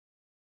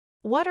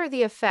What are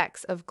the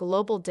effects of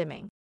global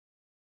dimming?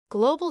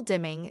 Global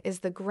dimming is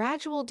the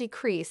gradual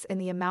decrease in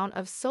the amount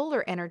of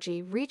solar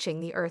energy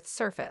reaching the Earth's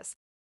surface.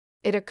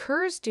 It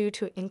occurs due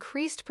to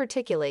increased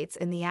particulates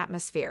in the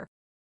atmosphere.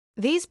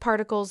 These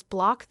particles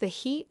block the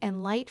heat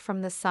and light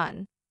from the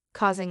sun,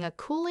 causing a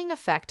cooling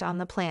effect on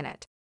the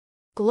planet.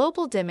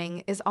 Global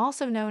dimming is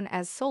also known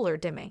as solar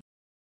dimming.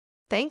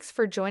 Thanks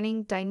for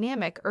joining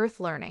Dynamic Earth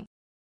Learning.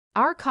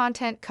 Our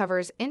content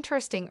covers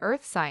interesting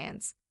Earth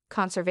science,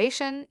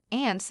 conservation,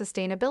 and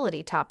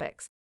sustainability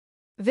topics.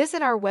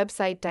 Visit our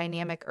website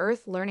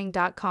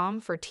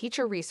dynamicearthlearning.com for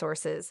teacher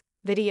resources,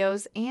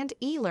 videos, and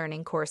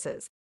e-learning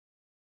courses.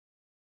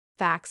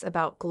 Facts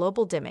about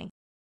global dimming.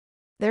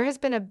 There has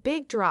been a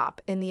big drop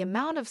in the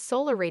amount of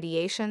solar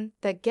radiation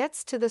that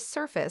gets to the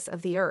surface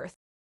of the Earth.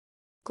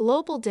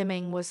 Global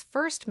dimming was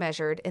first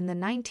measured in the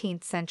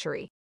 19th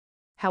century.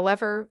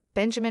 However,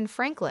 Benjamin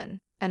Franklin,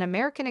 an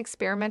American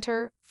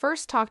experimenter,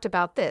 first talked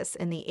about this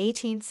in the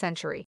 18th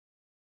century.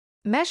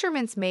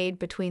 Measurements made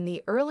between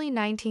the early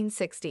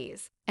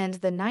 1960s and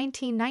the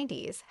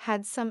 1990s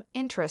had some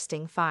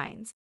interesting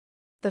finds.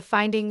 The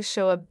findings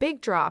show a big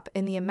drop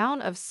in the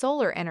amount of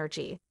solar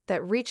energy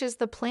that reaches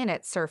the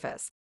planet's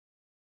surface.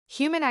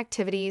 Human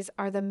activities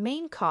are the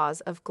main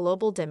cause of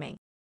global dimming.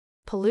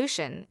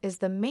 Pollution is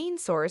the main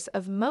source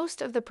of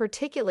most of the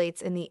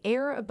particulates in the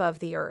air above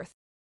the Earth.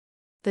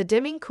 The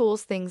dimming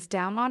cools things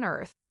down on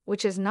Earth,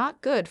 which is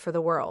not good for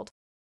the world.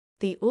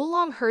 The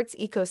oolong hurts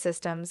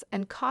ecosystems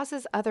and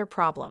causes other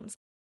problems.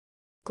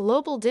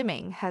 Global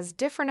dimming has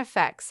different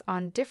effects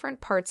on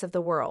different parts of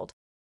the world.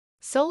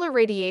 Solar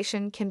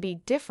radiation can be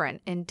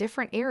different in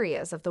different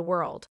areas of the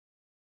world.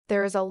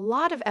 There is a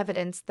lot of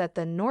evidence that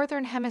the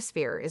northern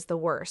hemisphere is the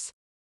worst.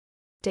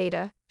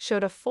 Data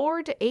showed a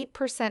 4 to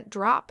 8%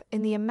 drop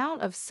in the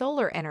amount of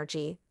solar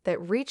energy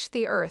that reached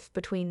the Earth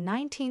between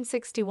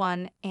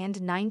 1961 and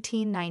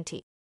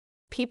 1990.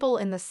 People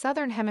in the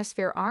southern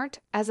hemisphere aren't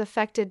as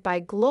affected by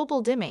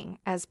global dimming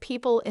as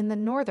people in the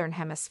northern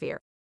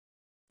hemisphere.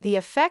 The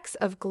effects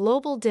of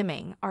global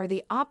dimming are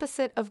the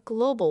opposite of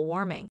global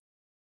warming.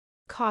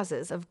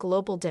 Causes of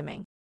global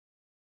dimming.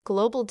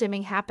 Global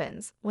dimming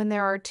happens when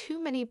there are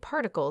too many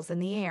particles in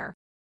the air.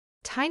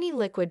 Tiny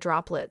liquid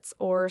droplets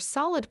or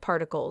solid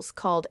particles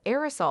called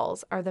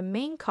aerosols are the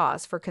main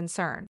cause for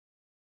concern.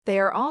 They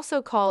are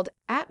also called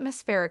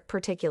atmospheric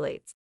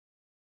particulates.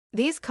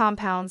 These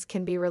compounds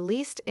can be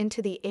released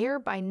into the air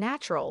by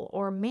natural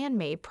or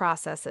man-made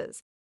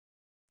processes.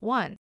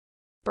 1.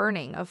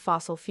 Burning of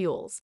fossil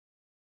fuels.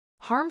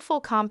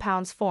 Harmful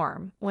compounds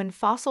form when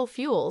fossil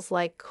fuels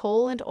like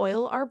coal and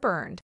oil are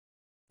burned.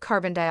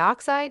 Carbon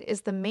dioxide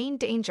is the main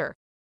danger.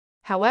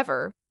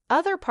 However,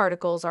 other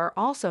particles are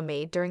also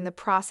made during the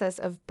process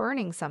of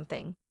burning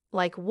something,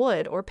 like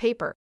wood or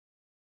paper.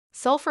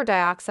 Sulfur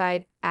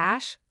dioxide,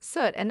 ash,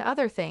 soot, and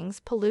other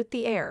things pollute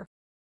the air.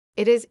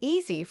 It is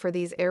easy for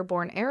these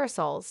airborne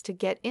aerosols to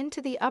get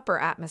into the upper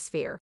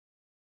atmosphere.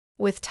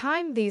 With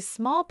time, these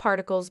small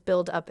particles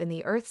build up in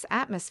the Earth's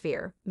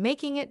atmosphere,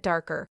 making it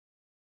darker.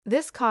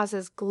 This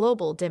causes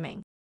global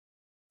dimming.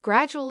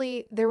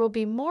 Gradually, there will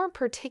be more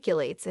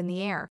particulates in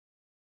the air.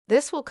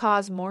 This will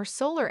cause more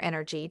solar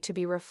energy to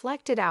be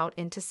reflected out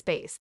into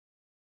space.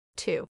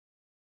 2.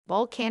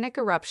 Volcanic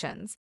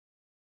eruptions.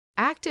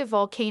 Active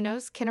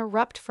volcanoes can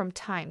erupt from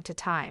time to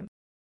time.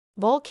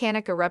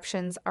 Volcanic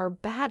eruptions are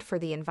bad for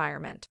the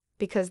environment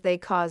because they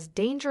cause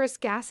dangerous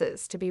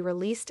gases to be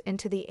released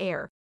into the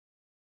air.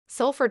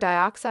 Sulfur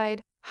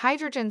dioxide,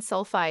 hydrogen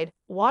sulfide,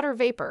 water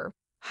vapor,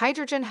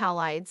 hydrogen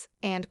halides,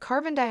 and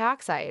carbon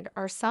dioxide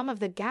are some of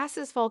the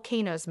gases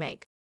volcanoes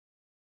make.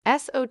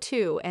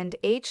 SO2 and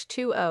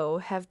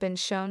H2O have been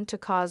shown to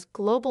cause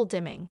global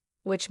dimming,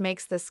 which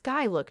makes the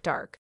sky look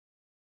dark.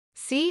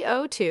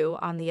 CO2,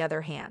 on the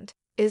other hand,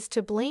 is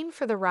to blame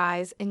for the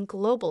rise in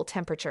global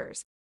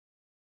temperatures.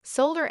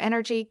 Solar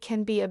energy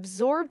can be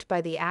absorbed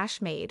by the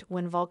ash made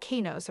when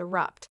volcanoes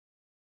erupt.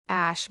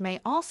 Ash may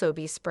also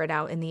be spread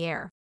out in the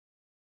air.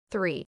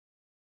 3.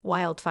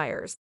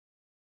 Wildfires.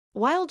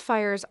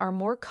 Wildfires are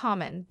more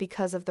common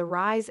because of the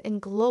rise in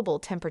global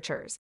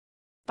temperatures.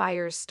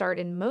 Fires start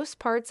in most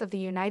parts of the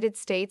United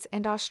States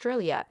and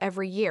Australia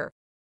every year.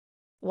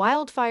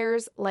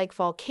 Wildfires, like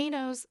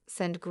volcanoes,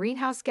 send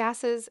greenhouse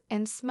gases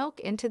and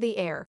smoke into the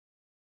air.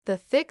 The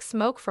thick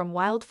smoke from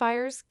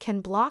wildfires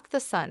can block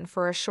the sun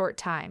for a short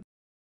time.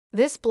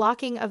 This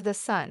blocking of the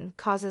sun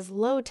causes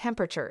low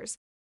temperatures.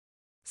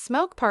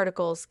 Smoke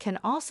particles can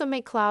also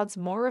make clouds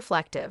more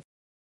reflective.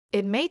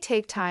 It may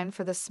take time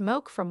for the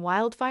smoke from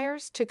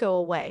wildfires to go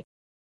away.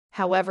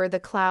 However, the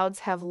clouds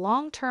have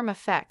long-term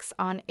effects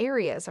on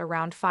areas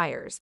around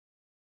fires.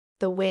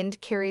 The wind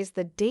carries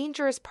the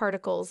dangerous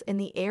particles in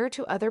the air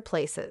to other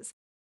places,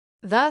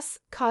 thus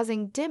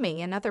causing dimming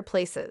in other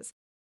places.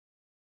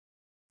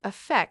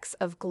 Effects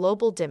of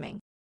global dimming.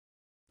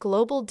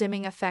 Global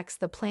dimming affects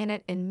the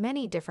planet in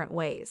many different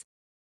ways.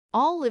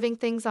 All living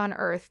things on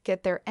Earth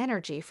get their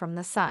energy from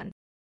the sun.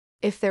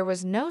 If there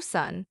was no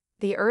sun,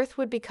 the Earth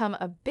would become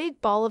a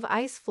big ball of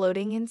ice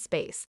floating in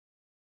space.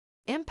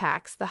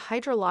 Impacts the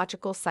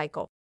hydrological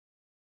cycle.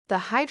 The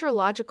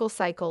hydrological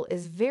cycle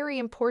is very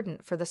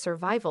important for the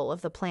survival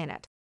of the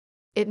planet.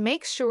 It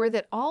makes sure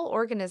that all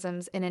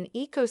organisms in an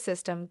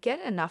ecosystem get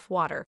enough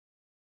water.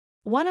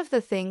 One of the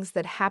things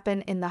that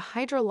happen in the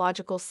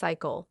hydrological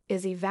cycle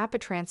is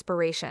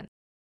evapotranspiration.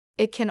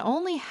 It can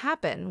only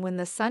happen when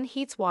the sun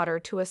heats water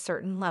to a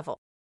certain level.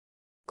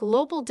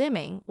 Global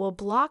dimming will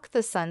block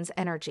the sun's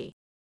energy.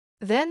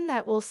 Then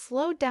that will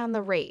slow down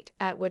the rate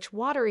at which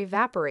water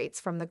evaporates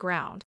from the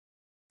ground.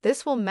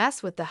 This will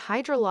mess with the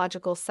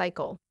hydrological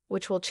cycle,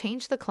 which will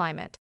change the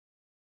climate.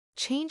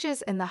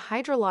 Changes in the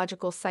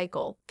hydrological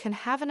cycle can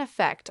have an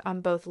effect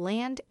on both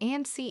land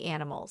and sea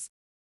animals.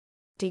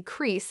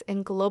 Decrease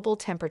in global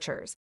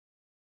temperatures.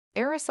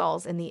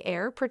 Aerosols in the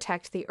air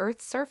protect the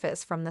Earth's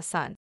surface from the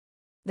sun.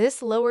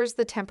 This lowers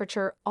the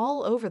temperature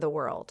all over the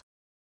world.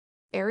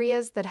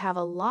 Areas that have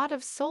a lot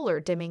of solar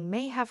dimming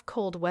may have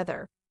cold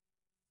weather.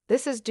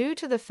 This is due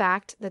to the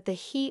fact that the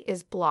heat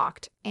is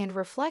blocked and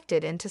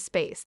reflected into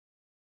space.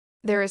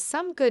 There is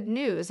some good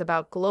news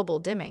about global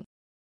dimming.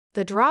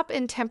 The drop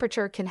in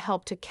temperature can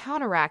help to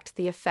counteract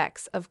the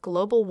effects of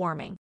global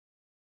warming.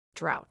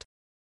 Drought.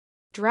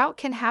 Drought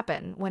can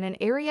happen when an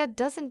area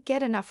doesn't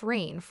get enough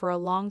rain for a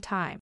long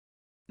time.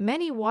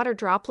 Many water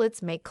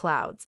droplets make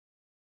clouds.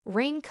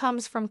 Rain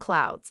comes from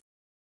clouds.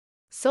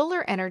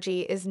 Solar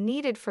energy is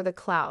needed for the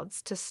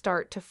clouds to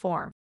start to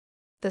form.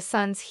 The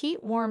sun's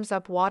heat warms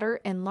up water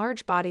in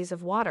large bodies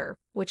of water,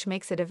 which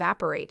makes it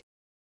evaporate.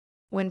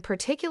 When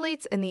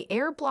particulates in the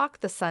air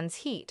block the sun's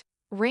heat,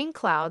 rain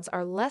clouds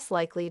are less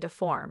likely to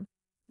form.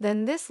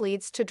 Then this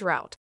leads to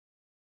drought.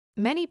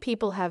 Many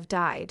people have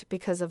died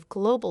because of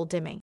global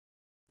dimming.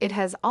 It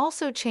has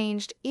also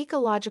changed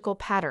ecological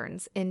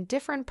patterns in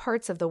different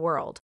parts of the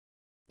world.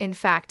 In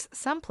fact,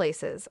 some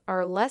places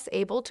are less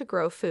able to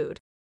grow food.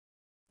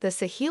 The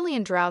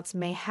Sahelian droughts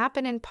may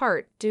happen in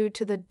part due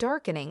to the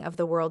darkening of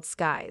the world's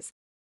skies.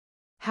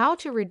 How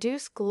to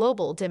reduce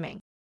global dimming.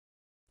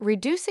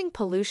 Reducing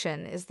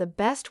pollution is the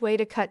best way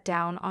to cut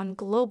down on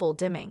global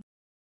dimming.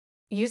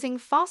 Using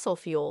fossil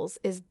fuels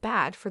is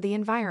bad for the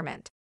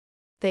environment.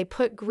 They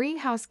put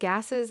greenhouse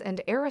gases and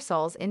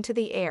aerosols into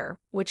the air,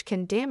 which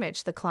can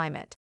damage the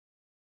climate.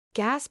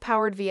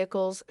 Gas-powered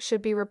vehicles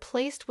should be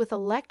replaced with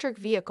electric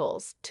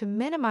vehicles to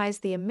minimize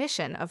the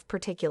emission of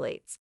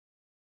particulates.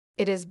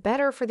 It is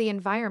better for the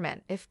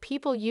environment if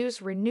people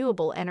use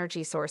renewable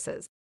energy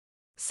sources.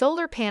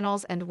 Solar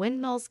panels and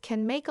windmills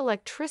can make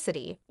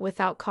electricity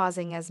without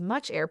causing as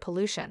much air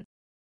pollution.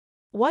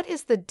 What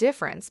is the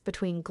difference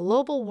between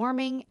global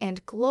warming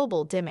and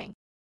global dimming?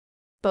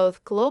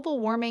 Both global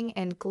warming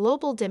and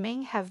global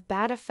dimming have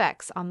bad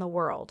effects on the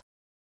world.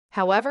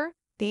 However,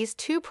 these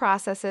two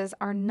processes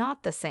are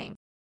not the same.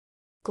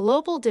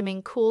 Global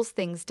dimming cools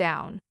things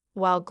down,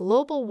 while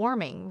global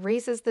warming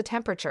raises the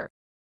temperature.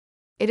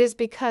 It is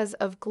because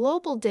of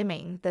global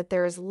dimming that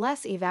there is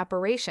less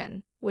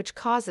evaporation, which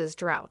causes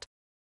drought.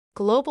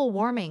 Global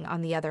warming,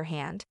 on the other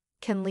hand,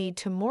 can lead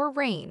to more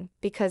rain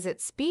because it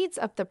speeds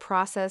up the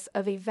process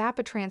of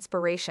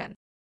evapotranspiration.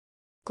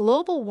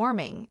 Global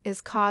warming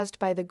is caused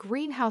by the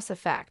greenhouse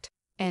effect,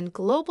 and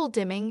global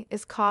dimming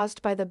is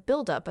caused by the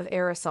buildup of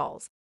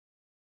aerosols.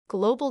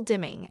 Global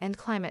dimming and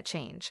climate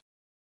change.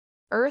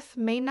 Earth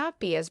may not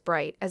be as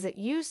bright as it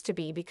used to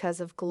be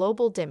because of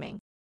global dimming.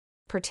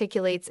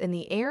 Particulates in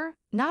the air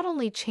not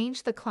only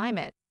change the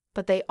climate,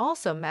 but they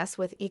also mess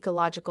with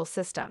ecological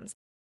systems.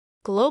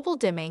 Global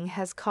dimming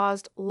has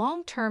caused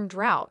long-term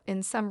drought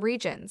in some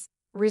regions,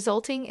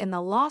 resulting in the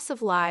loss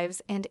of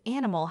lives and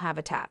animal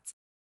habitats.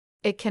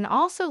 It can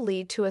also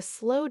lead to a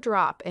slow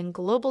drop in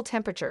global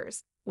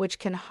temperatures, which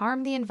can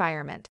harm the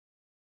environment.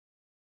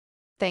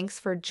 Thanks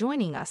for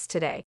joining us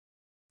today.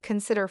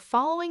 Consider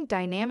following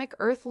Dynamic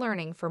Earth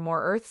Learning for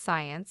more earth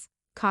science,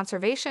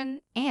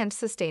 conservation, and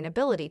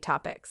sustainability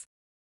topics.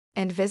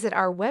 And visit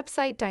our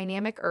website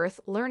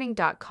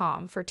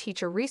dynamicearthlearning.com for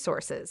teacher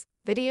resources,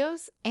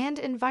 videos, and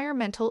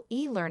environmental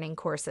e-learning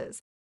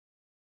courses.